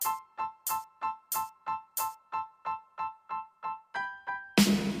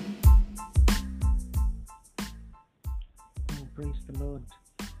Lord.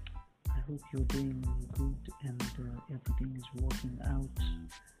 I hope you're doing good and everything is working out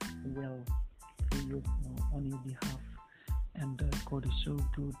well for you on your behalf. And God is so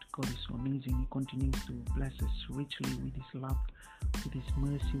good, God is so amazing. He continues to bless us richly with His love, with His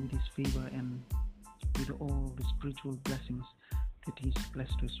mercy, with His favor, and with all the spiritual blessings that He's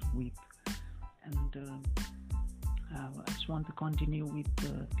blessed us with. And I just want to continue with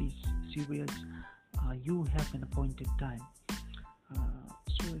this series. You have an appointed time.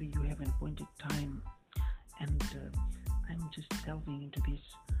 Surely you have an appointed time, and I'm just delving into this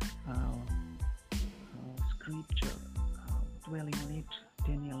scripture, dwelling on it.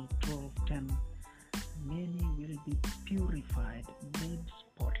 Daniel 12:10. Many will be purified, made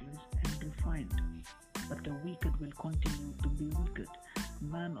spotless, and refined, but the wicked will continue to be wicked.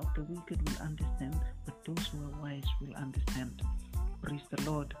 None of the wicked will understand, but those who are wise will understand. Praise the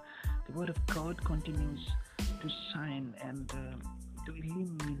Lord. The Word of God continues to shine and to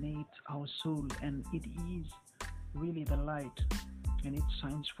illuminate our soul, and it is really the light, and it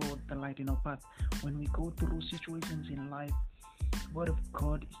shines forth the light in our path. When we go through situations in life, the Word of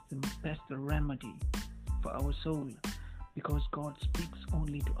God is the best remedy for our soul, because God speaks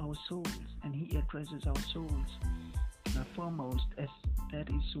only to our souls, and He addresses our souls foremost, as that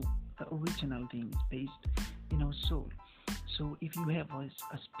is so the original thing is based in our soul. So if you have a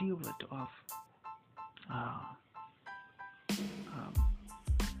spirit of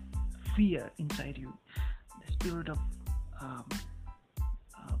fear inside you, the spirit of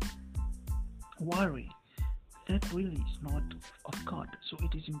worry, that really is not of God. So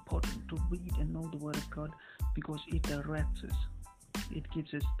it is important to read and know the Word of God, because it directs us, it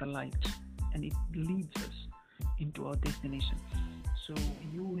gives us the light, and it leads us into our destination. So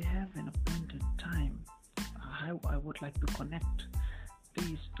you have an appointed time. How I would like to connect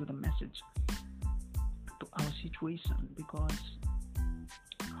this to the message, to our situation, because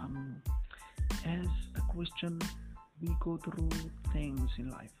as a Christian, we go through things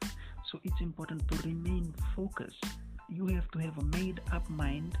in life. So it's important to remain focused. You have to have a made up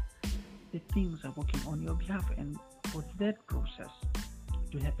mind that things are working on your behalf, and for that process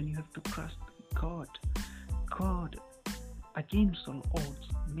to happen, you have to trust God. God, against all odds,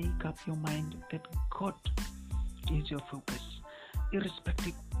 make up your mind that God is your focus.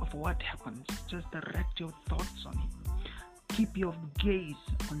 Irrespective of what happens, just direct your thoughts on Him. Keep your gaze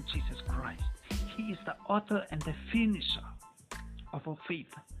on Jesus Christ. He is the author and the finisher of our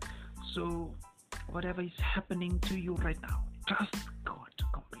faith. So whatever is happening to you right now, trust God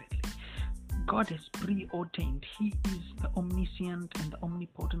completely. God has preordained. He is the omniscient and the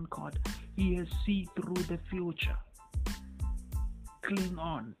omnipotent God. He has seen through the future. Cling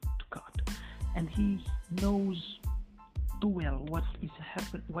on to God, and He knows too well what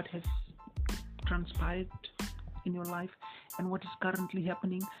has transpired in your life, and what is currently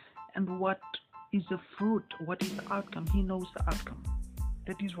happening, and what is the fruit, what is the outcome. He knows the outcome.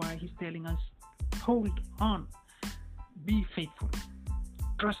 That is why He's telling us, hold on, be faithful,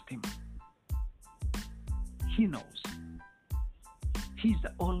 trust Him. He knows. He's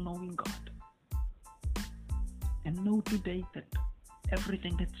the all-knowing God. And know today that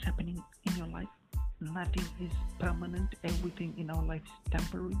everything that's happening in your life, nothing is permanent. Everything in our life is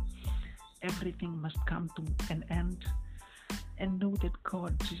temporary. Everything must come to an end. And know that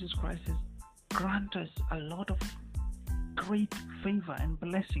God, Jesus Christ, has granted us a lot of great favor and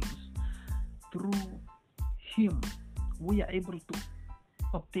blessings. Through Him, we are able to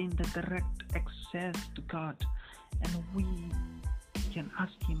obtain the direct access to God, and we can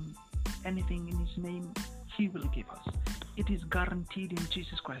ask Him anything in His name. He will give us. It is guaranteed in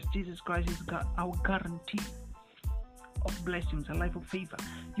Jesus Christ. Jesus Christ is our guarantee of blessings, a life of favor.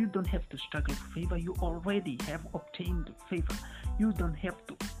 You don't have to struggle for favor. You already have obtained favor. You don't have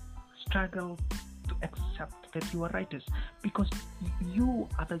to struggle to accept that you are righteous, because you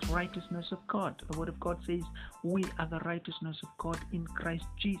are the righteousness of God. The Word of God says we are the righteousness of God in Christ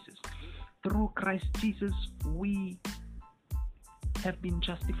Jesus. Through Christ Jesus, we have been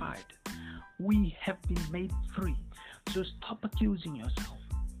justified. We have been made free. So stop accusing yourself.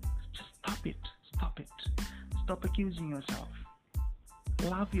 Just stop it. Stop accusing yourself.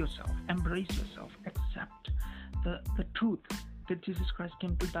 Love yourself. Embrace yourself. Accept the truth that Jesus Christ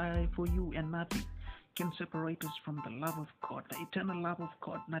came to die for you, and nothing can separate us from the love of God, the eternal love of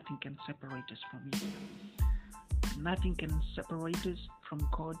God. Nothing can separate us from it. Nothing can separate us from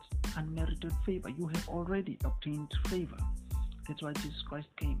God's unmerited favor. You have already obtained favor. That's why Jesus Christ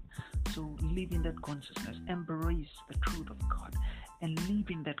came. So live in that consciousness. Embrace the truth of God and live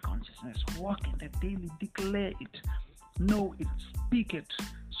in that consciousness. Walk in that daily. Declare it. Know it. Speak it,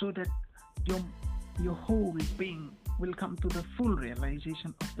 so that your whole being will come to the full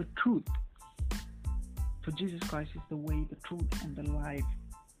realization of the truth. For Jesus Christ is the way, the truth, and the life.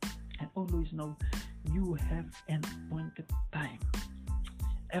 And always know you have an appointed time.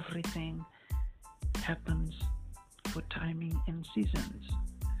 Everything happens for timing and seasons.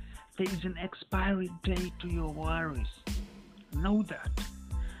 There is an expiry date to your worries. Know that.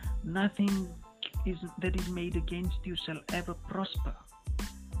 Nothing that is made against you shall ever prosper.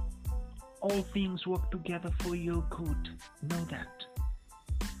 All things work together for your good. Know that.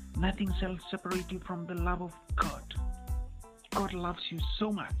 Nothing shall separate you from the love of God. God loves you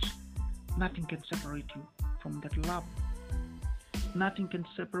so much. Nothing can separate you from that love. Nothing can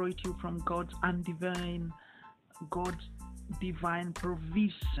separate you from God's divine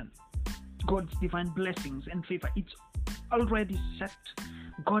provision, God's divine blessings and favor. It's already set.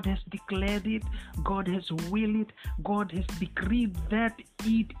 God has declared it. God has willed it. God has decreed that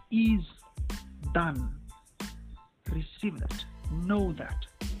it is done. Receive that. Know that.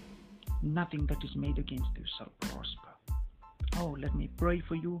 Nothing that is made against you shall prosper. Oh, let me pray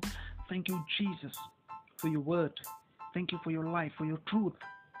for you. Thank you, Jesus, for your word. Thank you for your life, for your truth.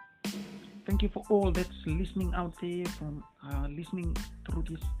 Thank you for all that's listening out there, from listening through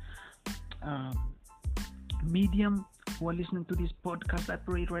this medium, who are listening to this podcast. I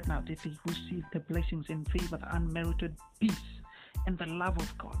pray right now that they receive the blessings and favor, the unmerited peace and the love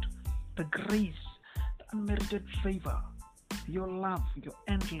of God, the grace, the unmerited favor, your love, your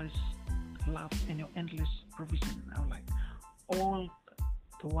endless love, and your endless provision in our life. All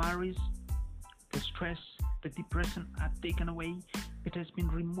the worries, the stress, the depression are taken away. It has been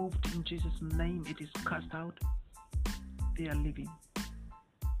removed in Jesus' name. It is cast out. They are living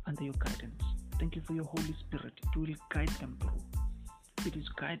under your guidance. Thank you for your Holy Spirit. It will guide them through. It is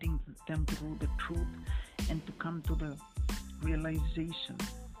guiding them through the truth and to come to the realization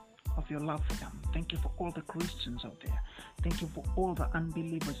of your love for them. Thank you for all the Christians out there. Thank you for all the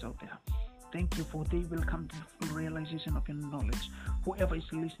unbelievers out there. Thank you for they will come to the full realization of your knowledge. Whoever is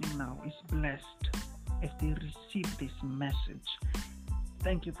listening now is blessed as they receive this message.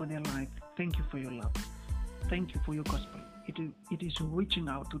 Thank you for their life. Thank you for your love. Thank you for your gospel. It is reaching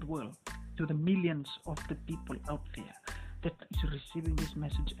out to the world, to the millions of the people out there that is receiving this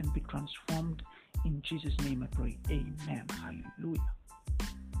message and be transformed. In Jesus' name I pray. Amen. Hallelujah.